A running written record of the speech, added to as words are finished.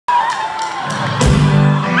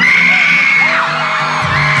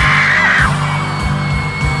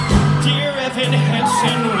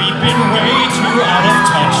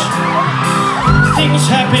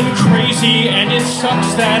see, and it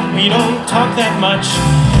sucks that we don't talk that much.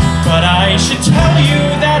 But I should tell you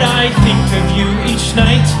that I think of you each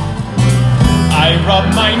night. I rub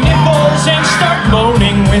my nipples and start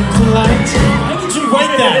moaning with delight. How did you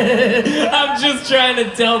write that? I'm just trying to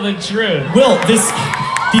tell the truth. Will, the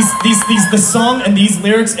song and these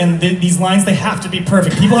lyrics and these lines, they have to be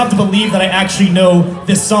perfect. People have to believe that I actually know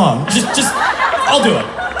this song. Just, I'll do it.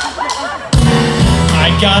 I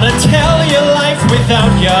gotta tell you, life without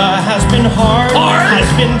ya has been hard, has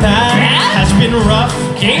been bad, has been rough,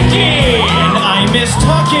 kinky. And I miss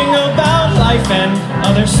talking about life and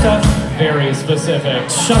other stuff. Very specific.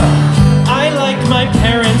 Shut up. I like my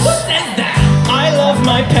parents. Who says that? I love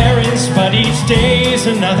my parents, but each day's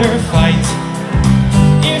another fight.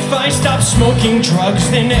 If I stop smoking drugs,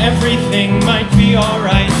 then everything might be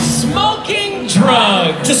alright. Smoking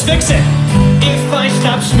drugs! Just fix it! If I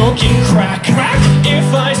stop smoking crack,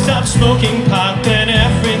 if I stop smoking pot, then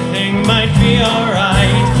everything might be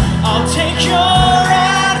alright. I'll take your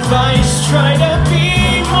advice, try to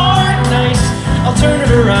be more nice. I'll turn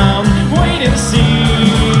it around, wait and see.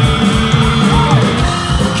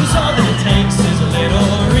 Cause all that it takes is a little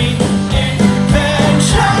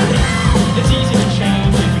reinvention. It's easy to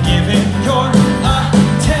change if you give it your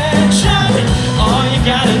attention. All you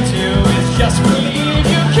gotta do is just believe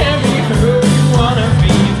you can be who you wanna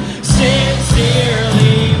be.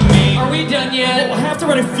 Sincerely me. Are we done yet? Well, I have to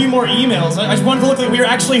write a few more emails. I just wanted to look like we were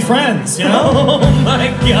actually friends, you know? Oh my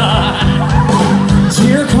god.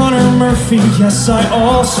 Dear Connor Murphy, yes, I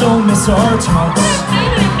also miss our talks.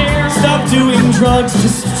 Stop doing drugs,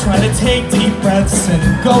 just try to take deep breaths and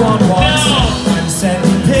go on walks. No! And send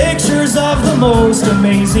pictures of the most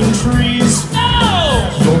amazing trees. No!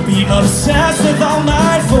 You'll be obsessed with all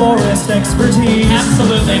my forest expertise.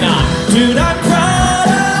 Absolutely not. Dude, I'm proud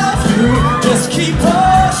of you. Just keep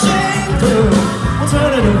pushing through. We'll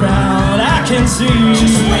turn it around, I can see.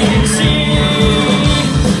 Just wait and see.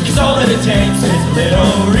 Cause all that it takes is a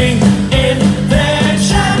little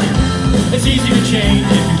reinvention. It's easy to change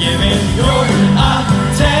if you give it your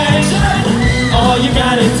attention. All you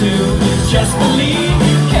gotta do is just believe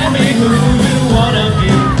you can be who you wanna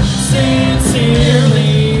be.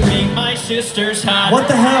 Sincerely, make my sister's hot. What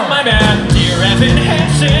the hell? My bad. Dear Evan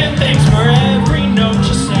Hansen, thanks for every note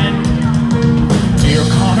you sent. Dear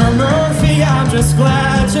Connor Murphy, I'm just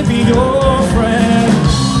glad to be your friend.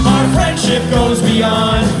 Our friendship goes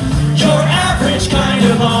beyond your average kind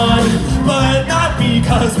of on. But not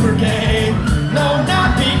because we're gay. No,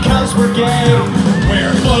 not because we're gay.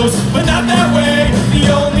 We're close, but not that way. The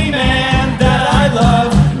only man that I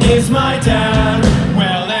love is my dad.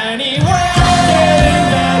 Well, anyway, Getting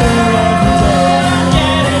better every day.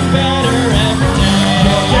 getting better every day.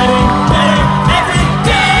 Getting better every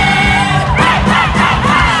day.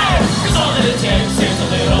 Cause all that it takes is a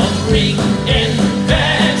little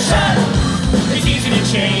reinvention. It's easy to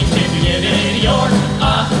change if you give it your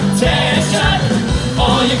attention.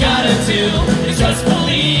 All you gotta do is just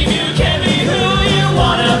believe you can be who you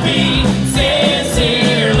wanna be.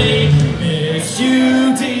 Sincerely, miss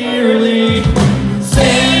you dearly.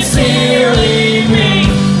 Sincerely me.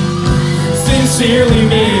 Sincerely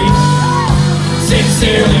me.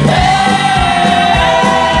 Sincerely me.